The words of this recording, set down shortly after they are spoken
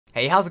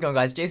Hey, how's it going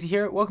guys? JC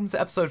here. Welcome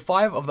to episode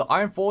 5 of the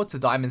Iron 4 to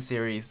Diamond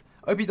series.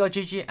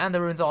 op.gg and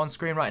the runes are on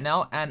screen right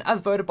now, and as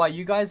voted by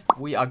you guys,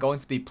 we are going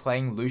to be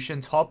playing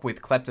Lucian top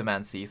with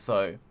Kleptomancy,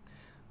 so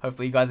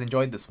hopefully you guys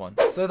enjoyed this one.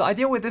 So the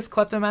idea with this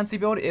Kleptomancy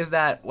build is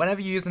that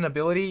whenever you use an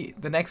ability,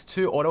 the next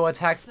 2 auto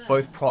attacks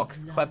both proc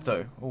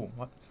Klepto. Oh,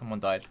 what? Someone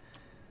died.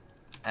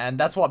 And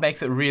that's what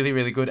makes it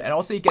really good. And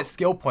also you get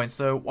skill points,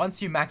 so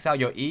once you max out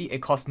your E,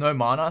 it costs no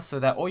mana, so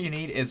that all you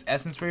need is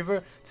Essence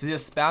Reaver to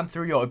just spam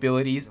through your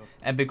abilities.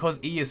 And because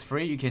E is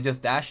free, you can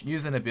just dash,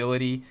 use an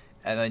ability,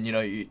 and then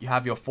you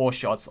have your 4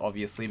 shots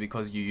obviously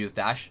because you use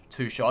dash,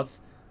 2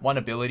 shots, 1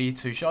 ability,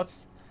 2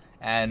 shots,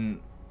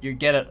 and you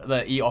get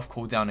the E off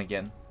cooldown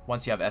again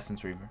once you have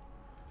Essence Reaver.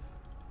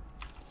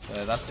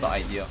 So that's the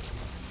idea.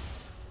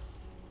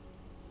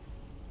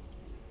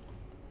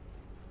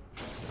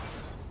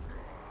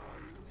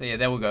 So yeah,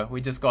 there we go.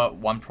 We just got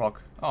 1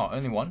 proc. Oh,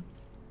 only 1?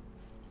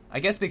 I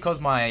guess because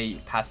my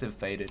passive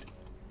faded.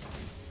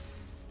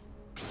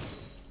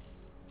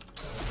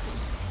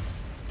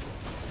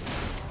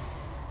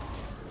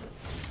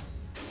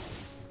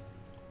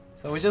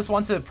 So we just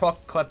want to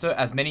proc Klepto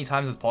as many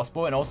times as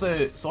possible and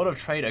also sort of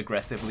trade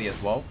aggressively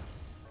as well.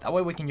 That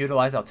way we can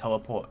utilize our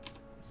teleport.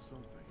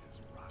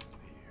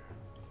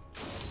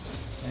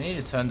 I need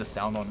to turn the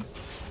sound on.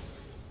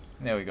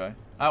 There we go.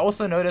 I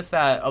also noticed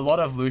that a lot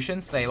of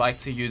Lucians, they like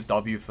to use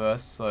W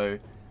first, so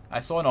I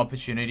saw an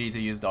opportunity to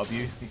use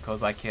W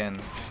because I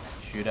can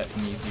shoot at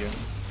them easier.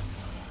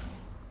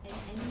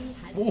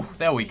 Ooh,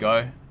 there we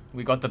go.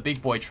 We got the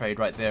big boy trade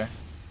right there.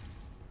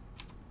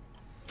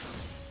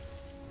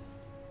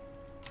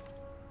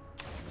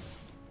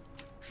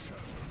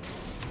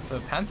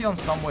 So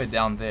Pantheon's somewhere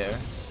down there.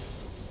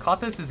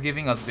 Karthus is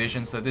giving us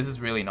vision, so this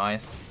is really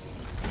nice.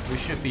 We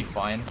should be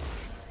fine.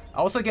 I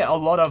also get a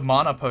lot of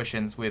mana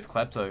potions with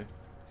Klepto.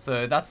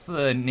 So that's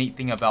the neat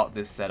thing about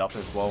this setup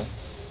as well.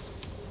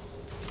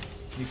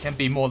 You can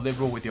be more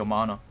liberal with your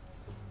mana.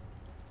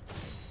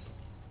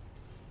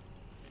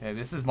 Okay,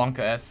 this is Monka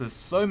S. There's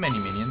so many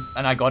minions.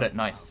 And I got it.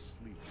 Nice.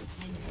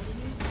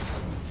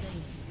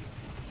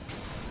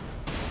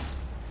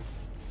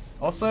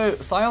 Also,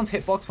 Sion's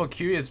hitbox for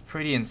Q is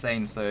pretty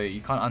insane, so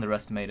you can't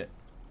underestimate it.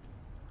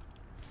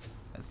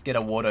 Let's get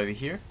a ward over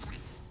here.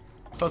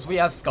 Because we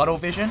have Scuttle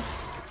Vision.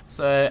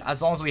 So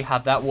as long as we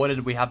have that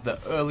warded, we have the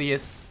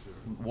earliest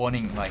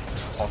warning like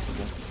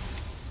possible.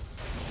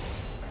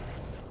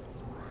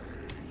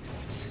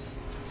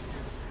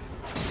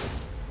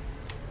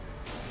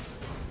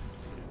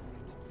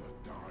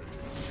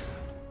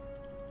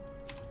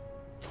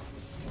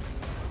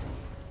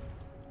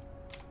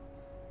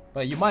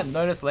 But you might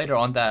notice later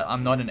on that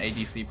I'm not an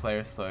ADC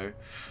player, so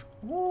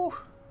woo.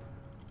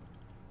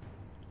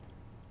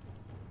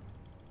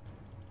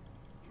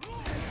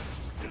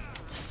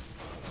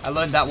 I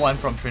learned that one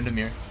from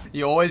Tryndamere.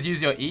 You always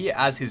use your E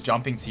as he's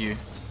jumping to you.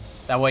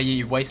 That way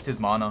you waste his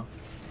mana.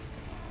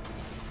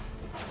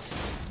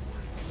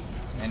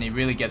 And he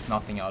really gets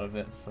nothing out of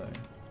it, so...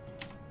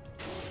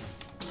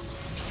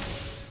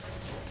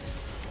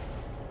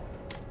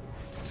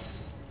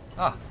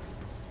 Ah,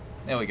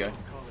 there we go.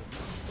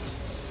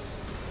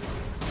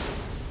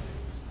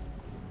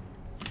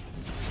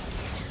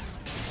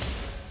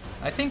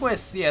 I think we're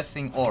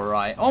CSing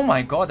alright. Oh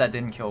my god, that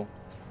didn't kill.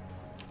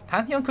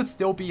 Pantheon could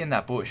still be in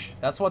that bush.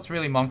 That's what's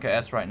really Monka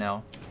S right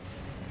now.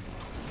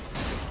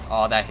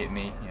 Oh, that hit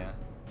me, yeah.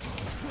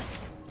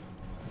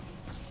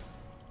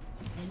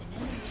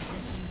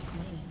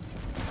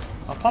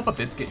 I'll pop a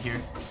biscuit here.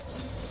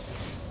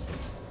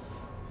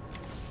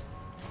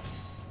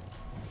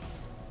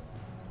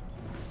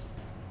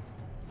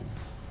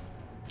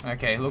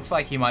 Okay, looks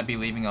like he might be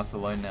leaving us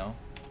alone now.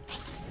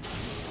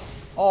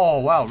 Oh,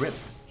 wow, rip.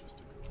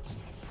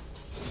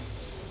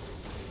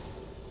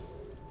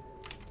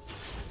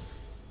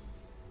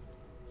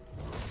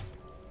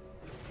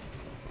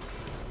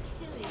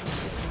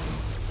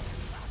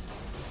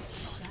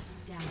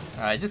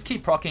 Alright, just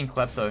keep proccing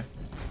Klepto.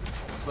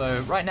 So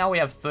right now we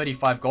have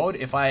 35 gold.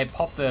 If I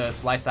pop the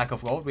slice sack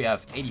of gold, we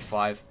have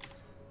 85.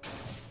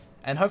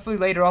 And hopefully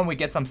later on we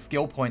get some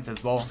skill points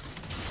as well.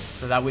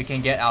 So that we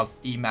can get our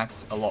E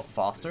maxed a lot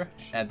faster.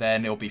 And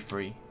then it'll be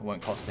free. It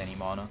won't cost any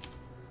mana.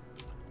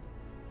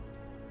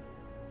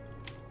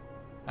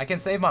 I can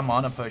save my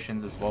mana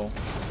potions as well.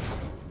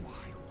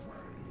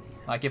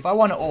 Like if I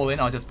want to all in,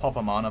 I'll just pop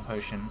a mana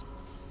potion.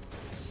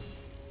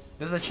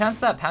 There's a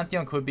chance that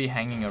Pantheon could be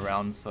hanging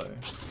around, so...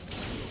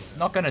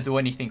 Not gonna do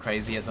anything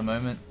crazy at the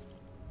moment.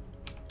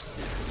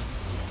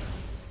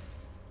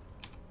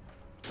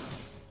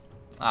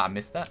 Ah, I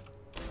missed that.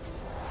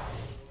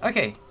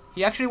 Okay,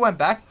 he actually went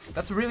back.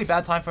 That's a really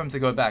bad time for him to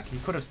go back. He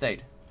could have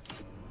stayed.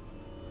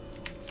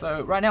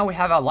 So right now we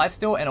have our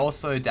lifesteal and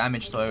also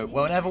damage, so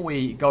whenever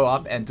we go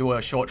up and do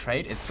a short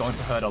trade, it's going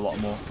to hurt a lot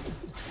more.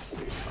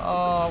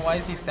 Oh, why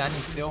is he standing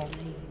still?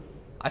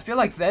 I feel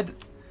like Zed...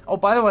 Oh,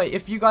 by the way,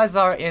 if you guys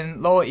are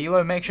in lower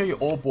elo, make sure you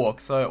orb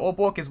walk. So orb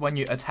walk is when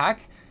you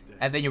attack,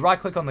 and then you right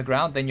click on the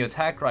ground, then you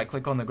attack, right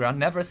click on the ground.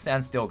 Never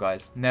stand still,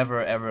 guys.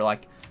 Never ever,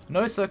 like,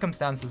 no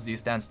circumstances do you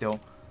stand still.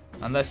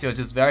 Unless you're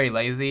just very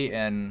lazy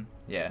and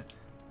yeah.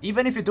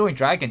 Even if you're doing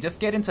dragon, just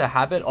get into a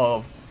habit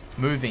of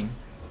moving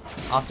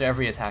after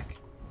every attack.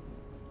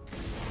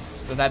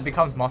 So that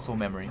becomes muscle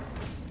memory.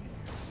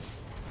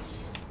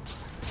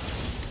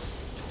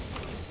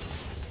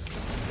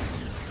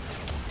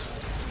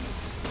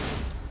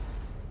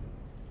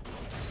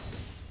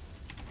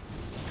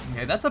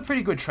 Okay, that's a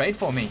pretty good trade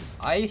for me.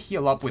 I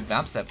heal up with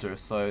Vamp Scepter,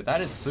 so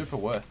that is super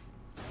worth.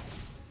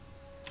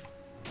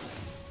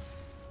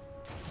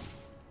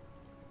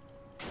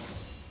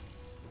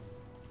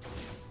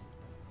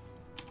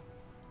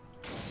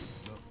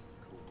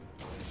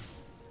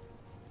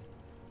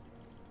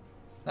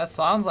 That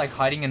sounds like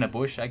hiding in a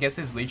bush. I guess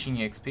he's leeching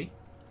EXP.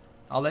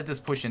 I'll let this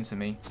push into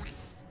me.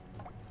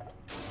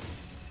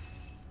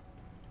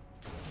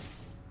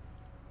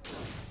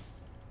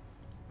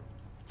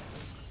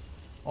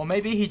 Or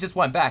maybe he just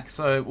went back,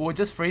 so we'll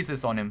just freeze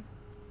this on him.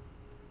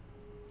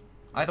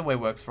 Either way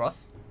works for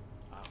us.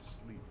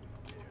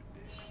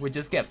 We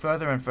just get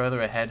further and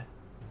further ahead,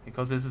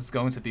 because this is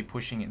going to be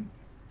pushing in.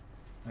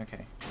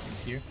 Okay,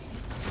 he's here.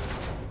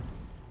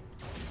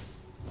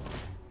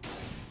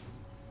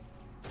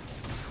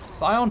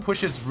 Sion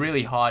pushes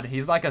really hard.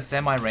 He's like a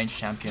semi-range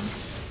champion.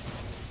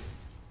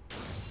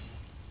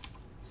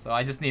 So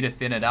I just need to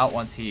thin it out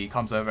once he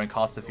comes over and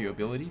casts a few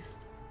abilities.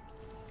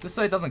 Just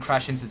so it doesn't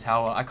crash into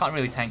tower. I can't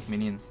really tank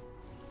minions.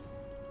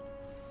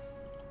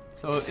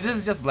 So this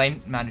is just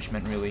lane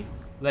management really.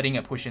 Letting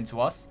it push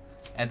into us.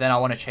 And then I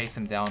want to chase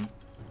him down.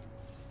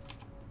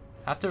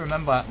 Have to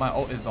remember my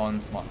ult is on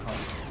smart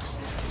cards.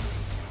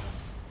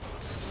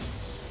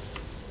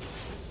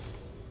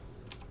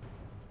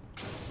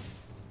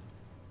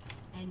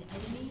 An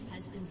enemy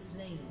has been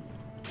slain.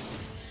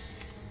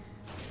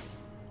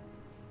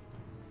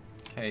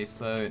 Okay,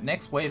 so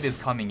next wave is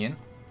coming in.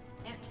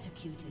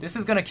 Executed. This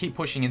is gonna keep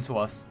pushing into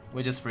us.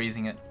 We're just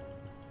freezing it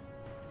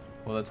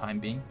for the time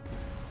being.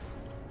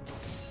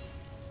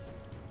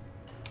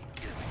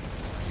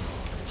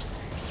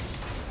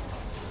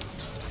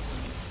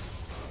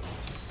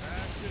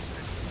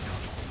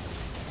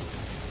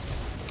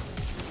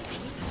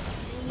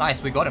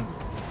 Nice, we got him.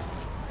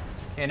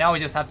 Okay, now we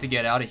just have to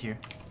get out of here.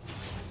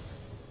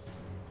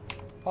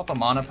 Pop a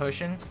mana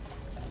potion.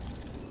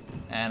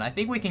 And I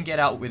think we can get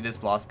out with this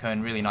blast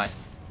cone. Really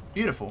nice.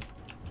 Beautiful.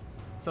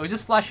 So we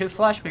just flash his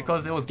flash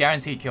because it was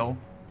guaranteed kill.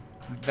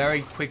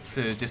 Very quick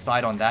to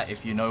decide on that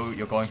if you know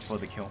you're going for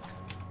the kill.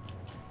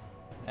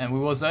 And we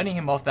were zoning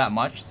him off that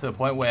much to the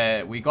point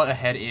where we got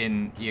ahead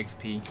in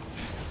EXP.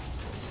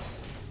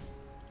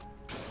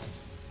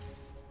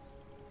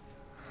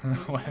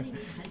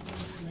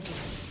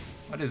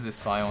 What is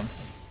this Sion?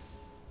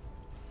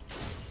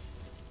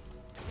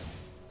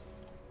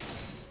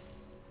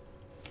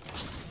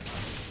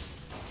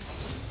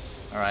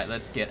 Alright,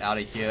 let's get out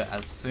of here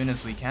as soon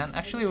as we can.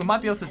 Actually, we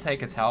might be able to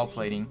take a tower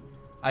plating.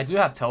 I do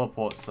have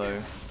teleport,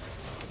 so...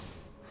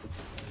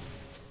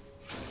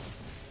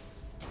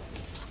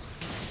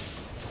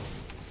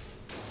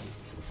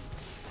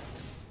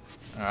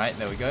 Alright,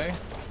 there we go.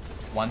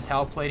 It's one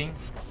tower plating.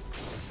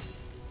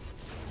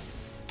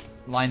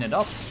 Line it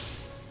up.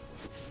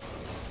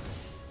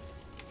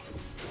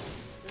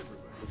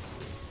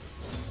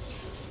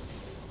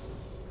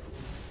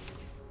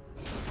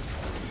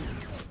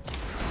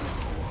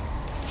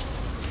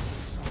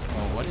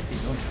 Oh, what is he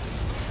doing?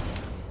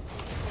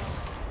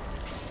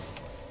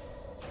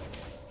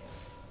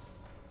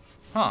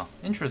 Huh,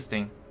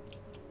 interesting.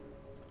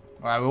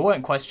 Alright, we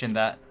won't question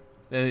that.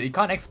 You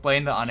can't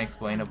explain the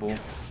unexplainable.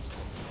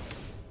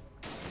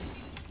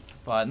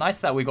 But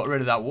nice that we got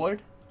rid of that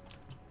ward.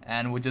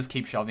 And we'll just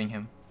keep shoving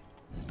him.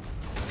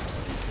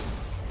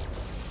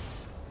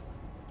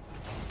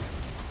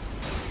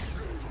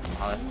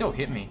 Oh, that still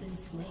hit me. Killing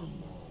spree.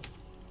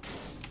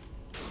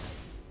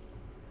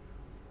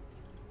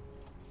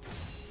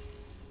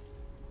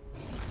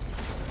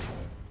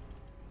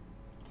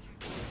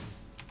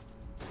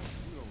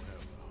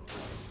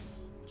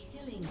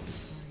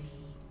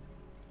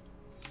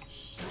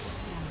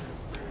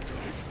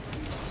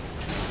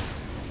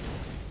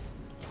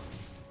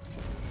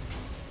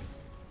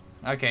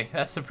 Okay,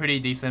 that's a pretty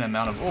decent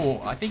amount of...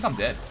 Oh, I think I'm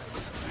dead.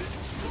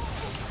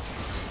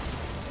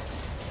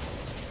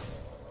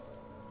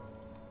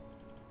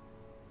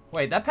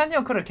 Wait, that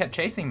Pantheon could have kept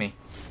chasing me.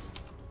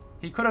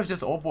 He could have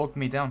just orb-walked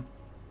me down.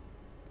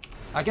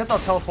 I guess I'll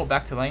teleport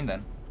back to lane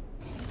then.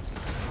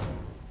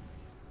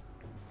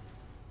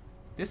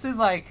 This is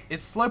like...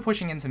 It's slow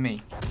pushing into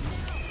me.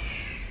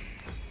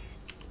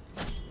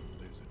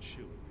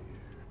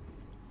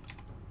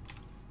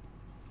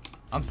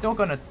 I'm still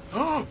gonna...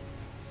 Oh,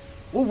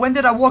 when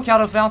did I walk out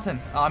of fountain?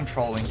 I'm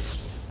trolling.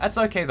 That's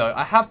okay though.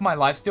 I have my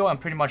lifesteal. I'm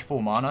pretty much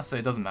full mana, so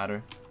it doesn't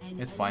matter.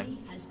 It's fine.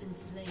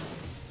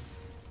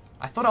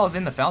 I thought I was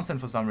in the fountain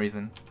for some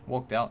reason.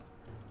 Walked out.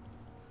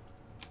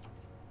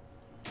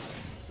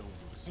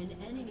 An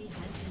enemy has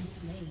been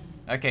slain.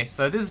 Okay,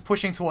 so this is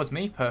pushing towards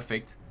me.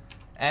 Perfect.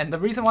 And the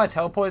reason why I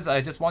teleport is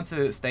I just want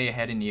to stay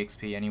ahead in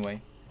EXP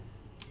anyway.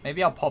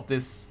 Maybe I'll pop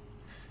this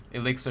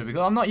elixir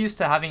because I'm not used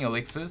to having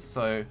elixirs,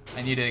 so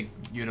I need to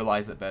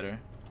utilize it better.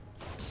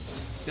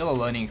 Still a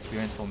learning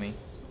experience for me.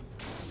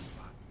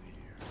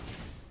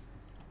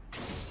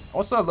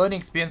 Also a learning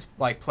experience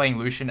like playing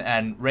Lucian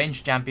and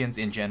ranged champions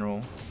in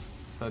general.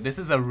 So this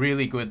is a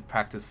really good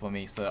practice for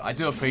me. So I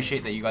do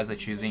appreciate that you guys are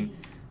choosing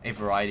a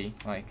variety.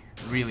 Like,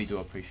 really do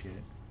appreciate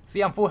it.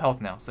 See, I'm full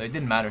health now, so it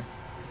didn't matter.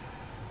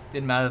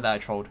 Didn't matter that I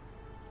trolled.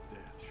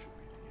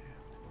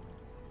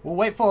 We'll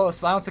wait for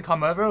Sion to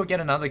come over, we'll get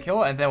another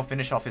kill, and then we'll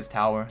finish off his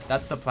tower.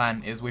 That's the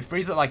plan, is we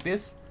freeze it like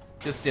this,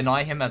 just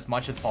deny him as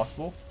much as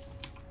possible.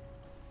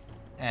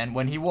 And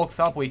when he walks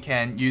up, we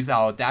can use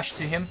our dash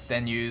to him,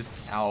 then use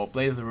our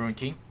Blade of the Ruined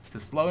King to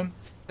slow him,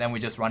 then we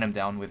just run him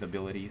down with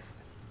abilities.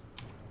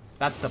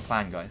 That's the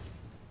plan, guys.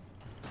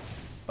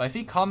 But if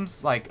he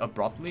comes, like,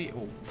 abruptly...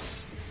 Ooh.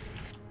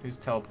 Who's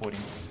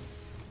teleporting?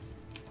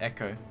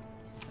 Echo.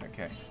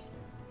 Okay.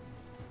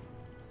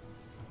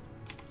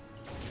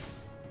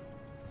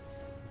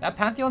 That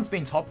Pantheon's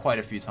been top quite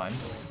a few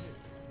times.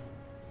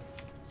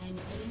 An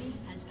enemy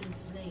has been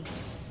slain.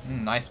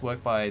 Nice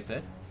work by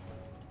Zed.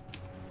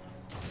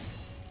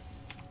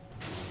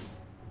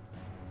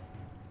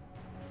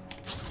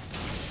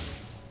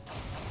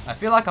 I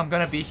feel like I'm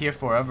gonna be here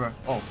forever.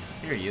 Oh,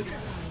 here he is.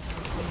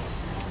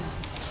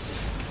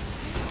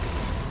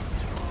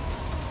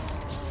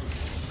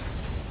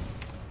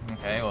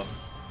 Okay, well.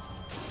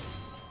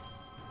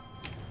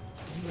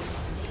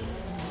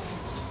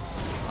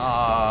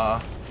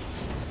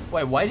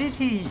 Wait, why did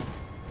he...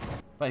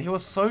 But he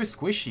was so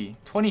squishy.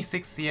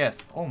 26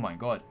 CS. Oh my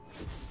god.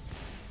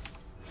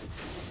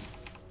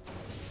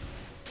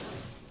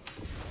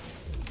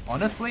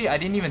 Honestly, I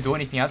didn't even do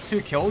anything. I have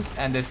 2 kills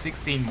and there's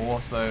 16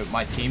 more, so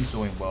my team's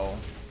doing well.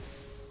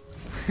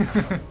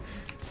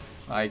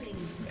 Like,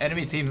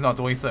 enemy team's not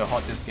doing so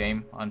hot this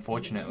game,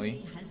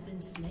 unfortunately.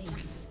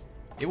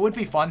 It would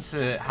be fun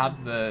to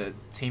have the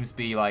teams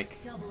be like,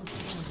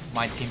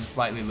 my team's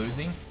slightly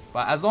losing.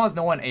 But as long as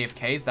no one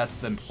AFKs, that's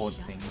the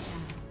important thing.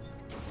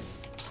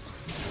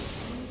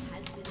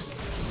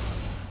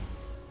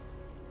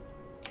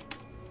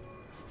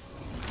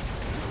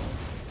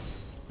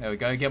 There we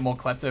go, get more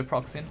Klepto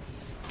procs in.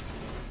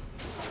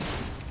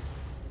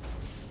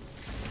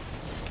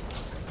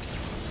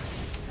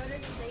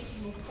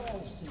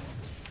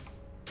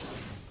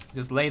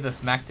 Just lay the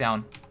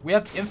smackdown. We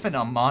have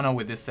infinite mana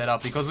with this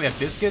setup because we have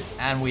biscuits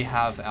and we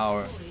have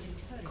our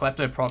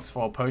Klepto procs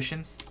for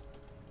potions.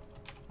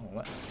 Oh,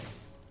 what?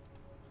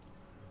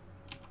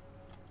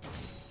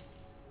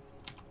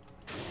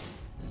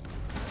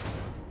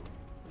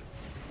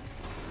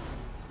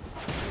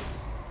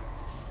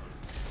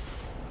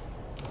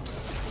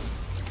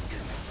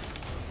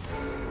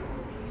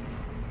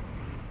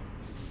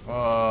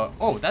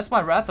 Oh, that's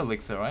my Wrath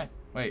elixir, right?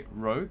 Wait,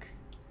 Rogue?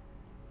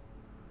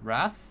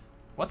 Wrath?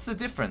 What's the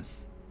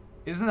difference?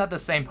 Isn't that the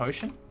same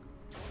potion?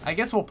 I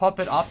guess we'll pop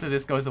it after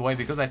this goes away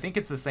because I think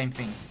it's the same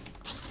thing.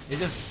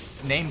 It's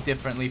just named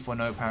differently for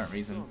no apparent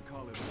reason.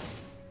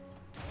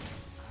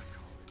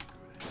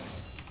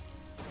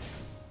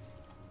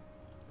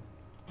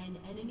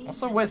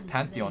 Also, where's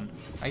Pantheon?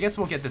 I guess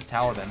we'll get this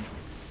tower then.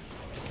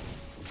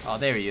 Oh,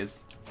 there he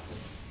is.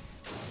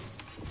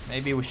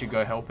 Maybe we should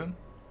go help him.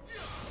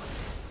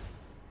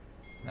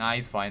 Nah,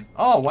 he's fine.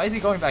 Oh, why is he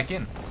going back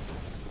in?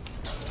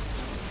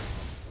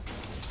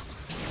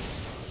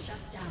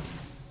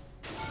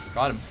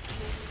 Got him.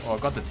 Oh, I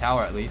got the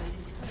tower at least.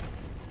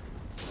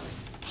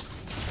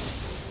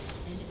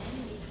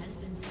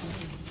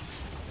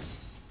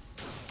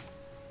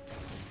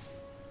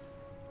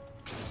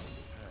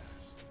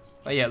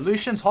 But yeah,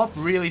 Lucian top,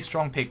 really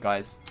strong pick,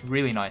 guys.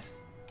 Really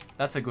nice.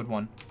 That's a good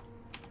one.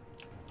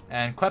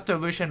 And Klepto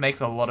Lucian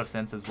makes a lot of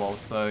sense as well.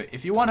 So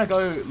if you want to go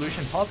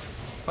Lucian top,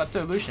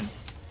 Klepto Lucian.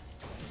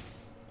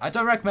 I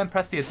don't recommend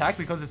press the attack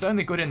because it's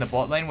only good in the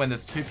bot lane when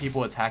there's 2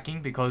 people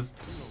attacking because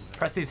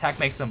press the attack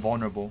makes them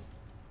vulnerable.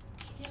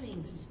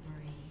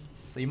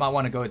 So you might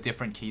want to go a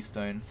different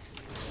keystone.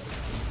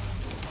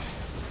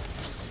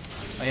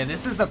 Oh yeah,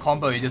 this is the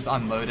combo, you just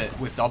unload it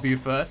with W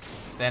first.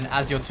 Then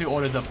as your 2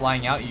 orders are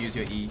flying out, you use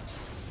your E.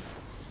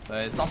 So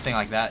it's something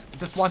like that.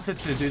 Just wanted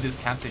to do this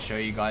camp to show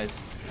you guys.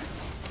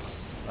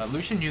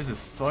 Lucian uses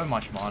so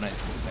much mana,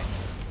 it's insane.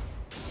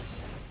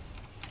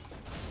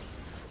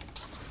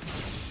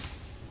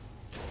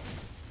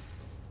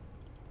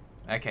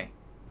 Okay.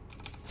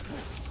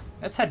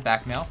 Let's head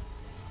back now.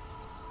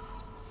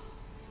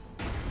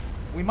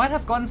 We might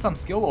have gotten some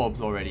skill orbs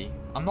already.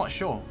 I'm not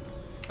sure.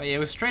 But yeah, it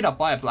was straight up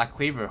by a Black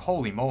Cleaver.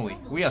 Holy moly.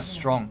 We are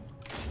strong.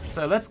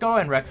 So let's go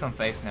and wreck some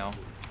face now.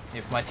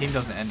 If my team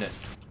doesn't end it.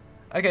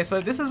 Okay,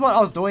 so this is what I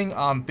was doing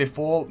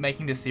before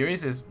making this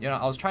series is, you know,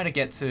 I was trying to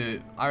get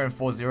to Iron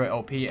 4-0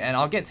 LP and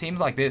I'll get teams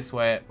like this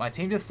where my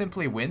team just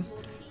simply wins.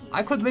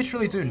 I could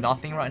literally do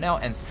nothing right now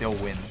and still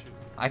win.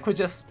 I could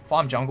just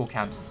farm jungle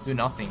camps, do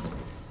nothing.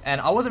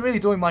 And I wasn't really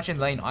doing much in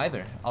lane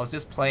either. I was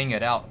just playing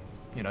it out,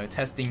 you know,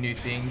 testing new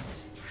things,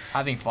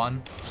 having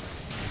fun.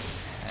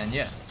 And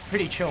yeah, it's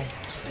pretty chill.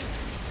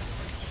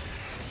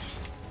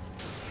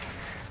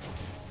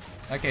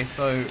 Okay,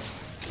 so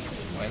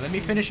wait, let me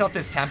finish off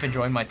this camp and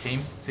join my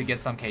team to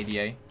get some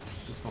KDA,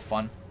 just for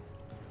fun.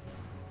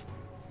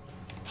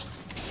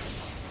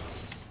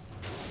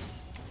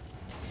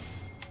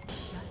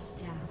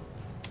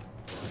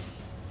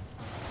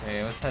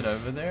 Okay, let's head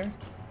over there.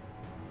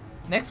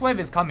 Next wave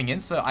is coming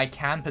in, so I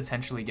can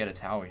potentially get a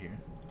tower here.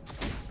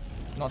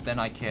 Not then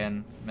I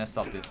can mess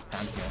up this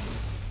Pantheon.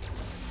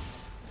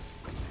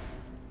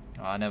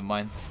 Ah, never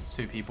mind.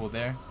 2 people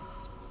there.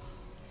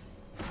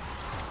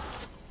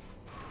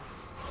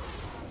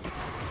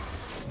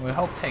 We'll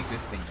help take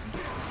this thing in.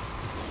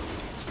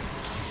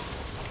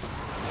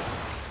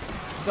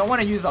 Don't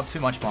want to use up too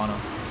much mana.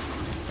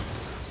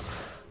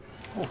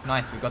 Oh,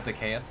 nice. We got the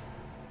KS.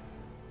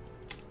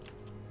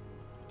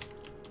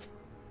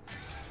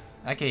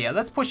 Okay, yeah,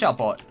 let's push our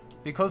bot.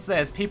 Because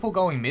there's people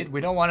going mid,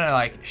 we don't want to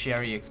like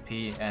share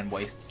EXP and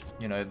waste,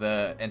 you know,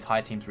 the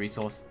entire team's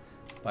resource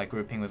by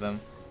grouping with them.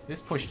 This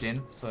pushed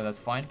in, so that's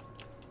fine.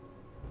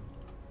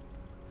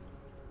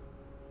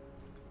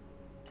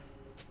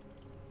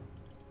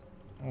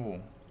 Oh.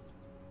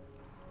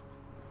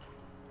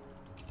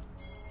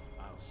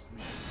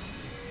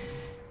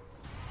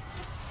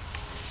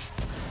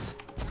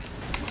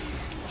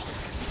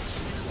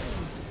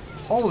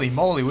 Holy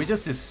moly, we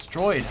just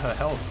destroyed her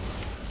health.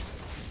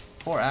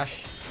 Poor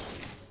Ashe.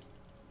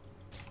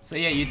 So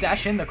yeah, you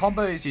dash in. The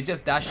combo is you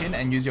just dash in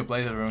and use your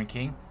Blade of the Ruined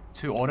King.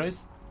 2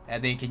 autos.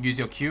 And then you can use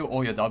your Q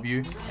or your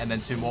W. And then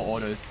 2 more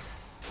autos.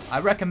 I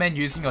recommend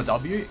using your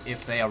W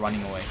if they are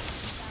running away.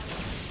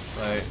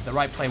 So the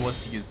right play was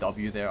to use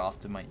W there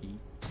after my E.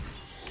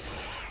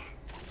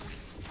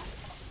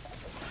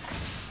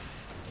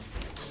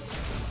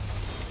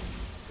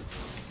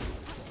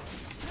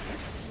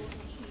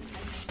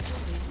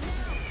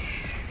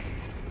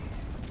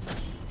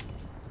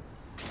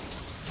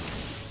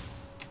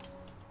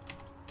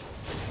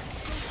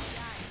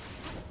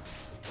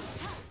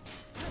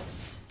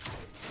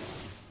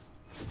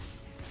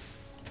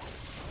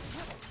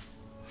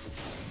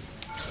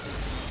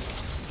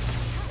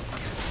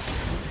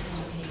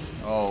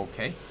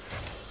 Okay.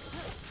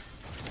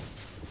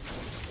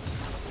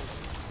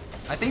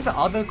 I think the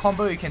other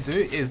combo you can do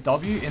is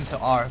W into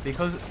R,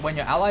 because when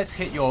your allies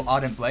hit your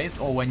Ardent Blaze,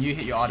 or when you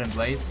hit your Ardent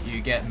Blaze, you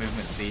get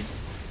movement speed.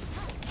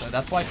 So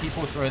that's why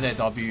people throw their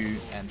W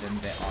and then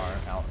their R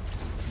out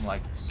from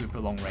like super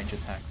long range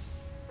attacks.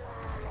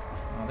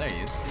 Oh, there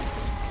he is.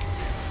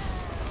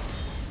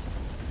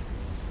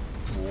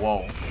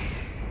 Whoa.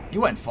 He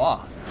went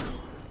far.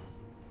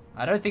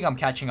 I don't think I'm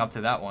catching up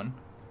to that one.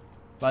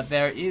 But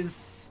there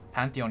is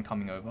Pantheon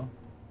coming over.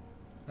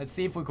 Let's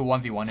see if we could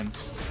 1v1 him.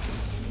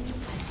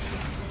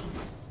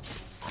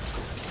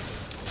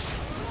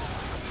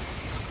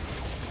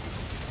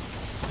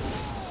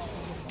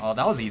 Oh,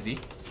 that was easy.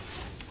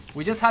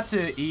 We just have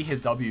to E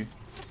his W.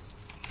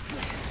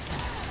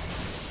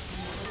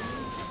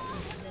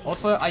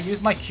 Also, I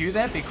used my Q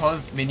there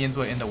because minions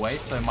were in the way,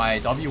 so my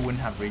W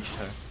wouldn't have reached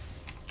her.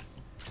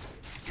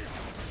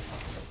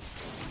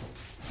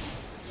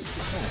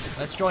 Oh,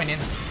 let's join in.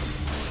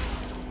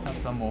 Have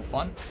some more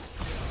fun.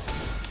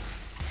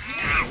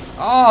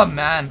 Oh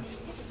man,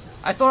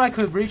 I thought I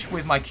could reach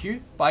with my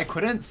Q, but I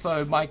couldn't,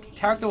 so my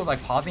character was like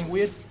pathing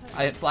weird.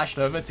 I flashed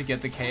over to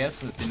get the KS,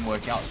 but it didn't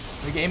work out.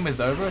 The game was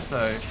over,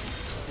 so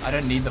I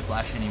don't need the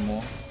flash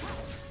anymore.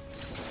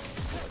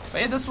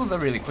 But yeah, this was a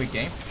really quick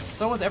game.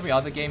 So was every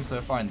other game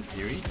so far in the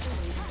series.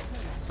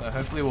 So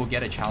hopefully we'll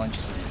get a challenge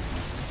soon.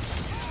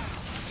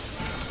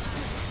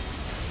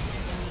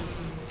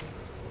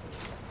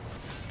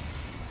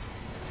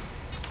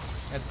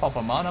 Let's pop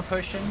a mana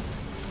potion.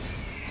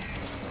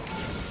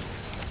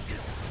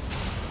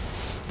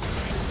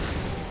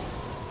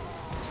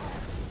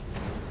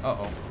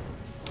 Uh-oh.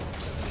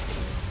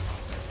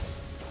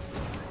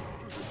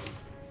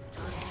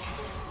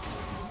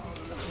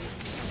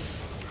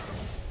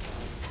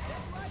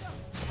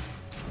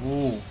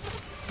 Ooh.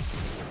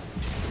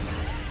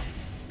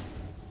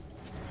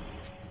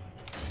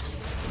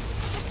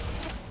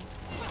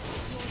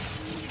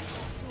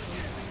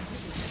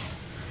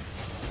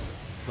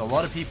 There's a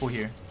lot of people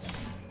here.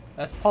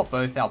 Let's pop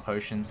both our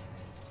potions.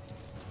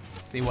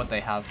 See what they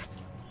have.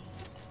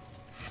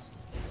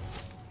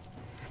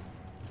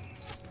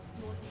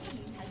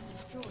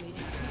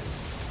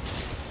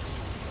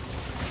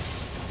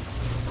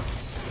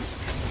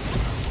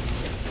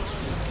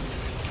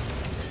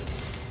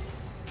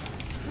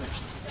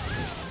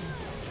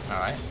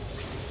 Alright.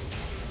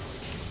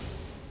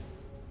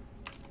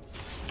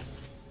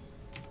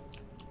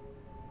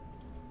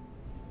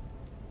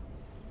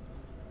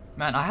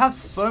 Man, I have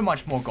so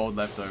much more gold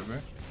left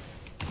over.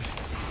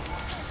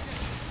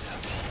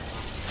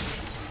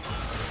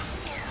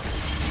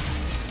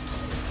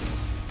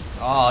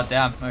 Oh,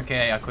 damn.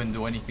 Okay, I couldn't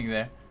do anything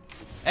there.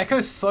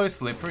 Echo's so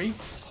slippery.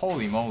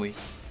 Holy moly.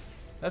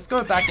 Let's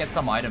go back get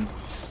some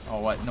items.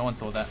 Oh, what? No one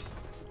saw that.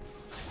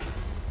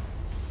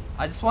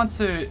 I just want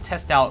to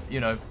test out, you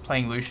know,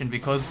 playing Lucian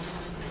because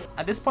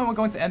at this point we're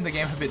going to end the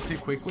game a bit too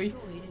quickly.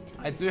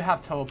 I do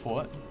have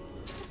teleport.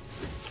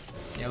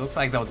 Yeah, looks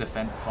like they'll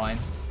defend fine.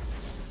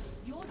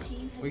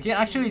 We can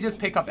actually just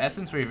pick up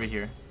Essence Reaver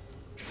here.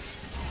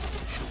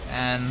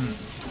 And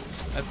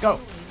let's go.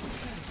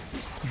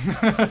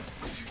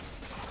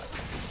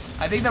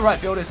 I think the right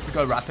build is to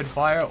go rapid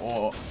fire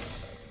or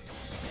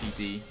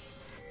PD.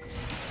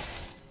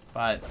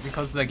 But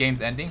because the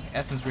game's ending,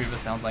 Essence Reaver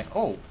sounds like,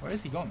 oh, where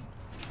is he going?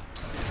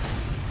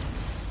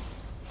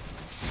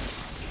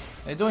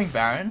 They're doing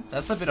Baron.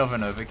 That's a bit of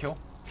an overkill.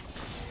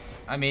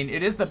 I mean,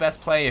 it is the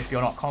best play if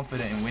you're not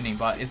confident in winning,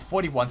 but it's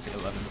 41 to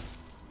 11.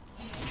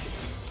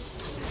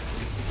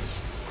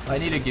 I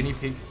need a guinea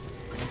pig.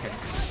 Okay.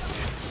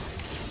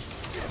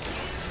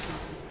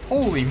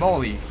 Holy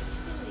moly.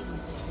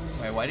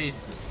 Wait, why did...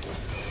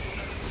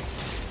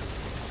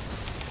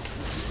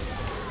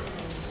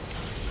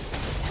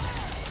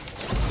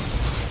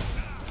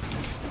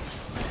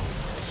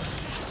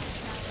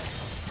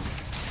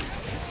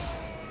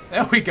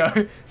 There we go.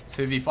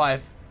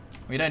 2v5.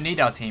 We don't need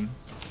our team.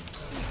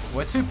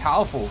 We're too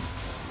powerful.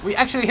 We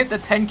actually hit the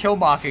 10 kill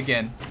mark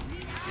again.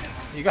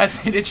 You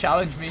guys need to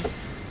challenge me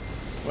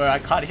where I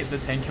can't hit the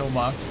 10 kill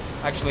mark.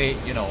 Actually,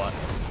 you know what?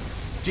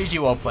 GG,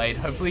 well played.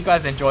 Hopefully you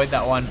guys enjoyed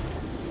that one.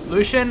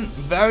 Lucian,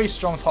 very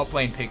strong top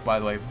lane pick, by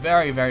the way.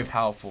 Very, very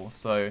powerful.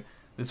 So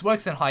this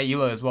works in high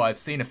elo as well. I've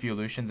seen a few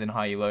Lucians in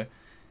high elo.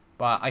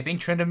 But I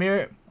think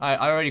Tryndamere, I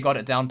already got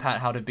it down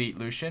pat how to beat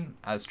Lucian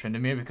as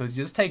Tryndamere, because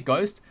you just take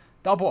Ghost,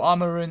 double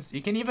armor runes.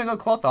 You can even go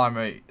cloth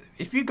armor.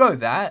 If you go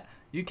that,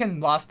 you can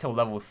last till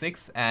level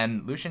 6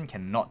 and Lucian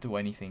cannot do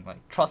anything.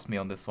 Like, trust me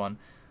on this one.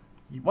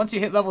 Once you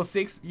hit level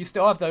 6, you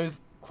still have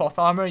those cloth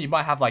armor. You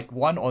might have like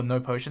 1 or no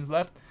potions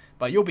left,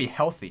 but you'll be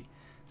healthy.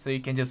 So you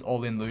can just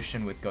all in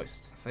Lucian with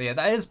Ghost. So yeah,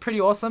 that is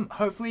pretty awesome.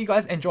 Hopefully you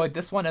guys enjoyed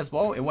this one as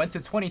well. It went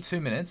to 22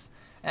 minutes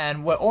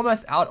and we're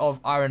almost out of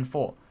Iron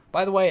 4.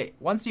 By the way,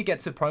 once you get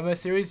to promo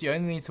series, you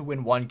only need to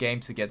win 1 game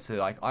to get to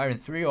like Iron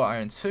 3 or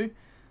Iron 2,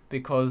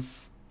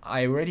 because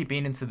I already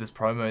been into this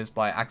promos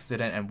by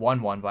accident and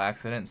won one by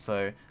accident,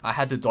 so I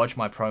had to dodge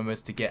my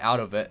promos to get out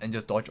of it and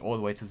just dodge all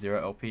the way to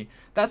 0 LP.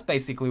 That's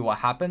basically what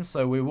happened,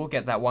 so we will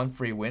get that 1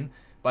 free win,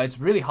 but it's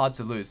really hard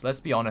to lose. Let's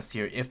be honest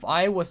here. If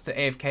I was to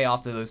AFK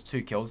after those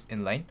 2 kills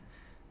in lane,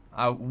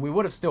 we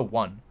would have still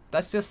won.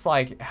 That's just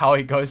like how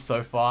it goes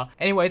so far.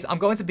 Anyways, I'm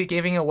going to be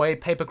giving away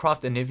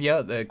Papercraft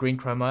Anivia, the green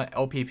chroma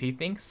LPP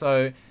thing,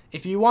 so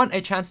if you want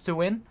a chance to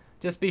win,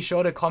 just be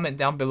sure to comment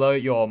down below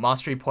your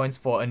mastery points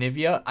for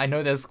Anivia. I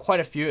know there's quite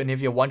a few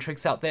Anivia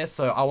 1-tricks out there,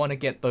 so I want to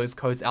get those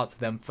codes out to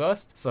them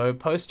first. So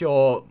post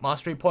your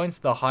mastery points,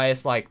 the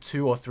highest like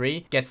 2 or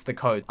 3 gets the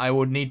code. I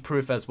would need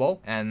proof as well,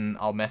 and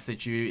I'll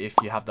message you if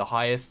you have the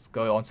highest.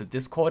 Go onto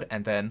Discord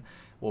and then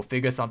we'll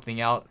figure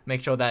something out,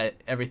 make sure that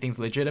everything's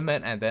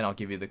legitimate, and then I'll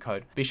give you the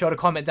code. Be sure to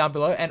comment down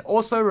below, and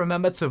also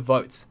remember to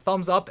vote.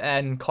 Thumbs up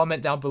and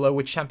comment down below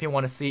which champion you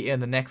want to see in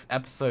the next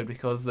episode,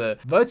 because the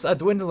votes are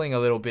dwindling a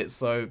little bit,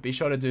 so be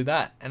sure to do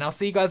that. And I'll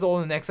see you guys all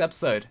in the next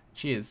episode.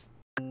 Cheers.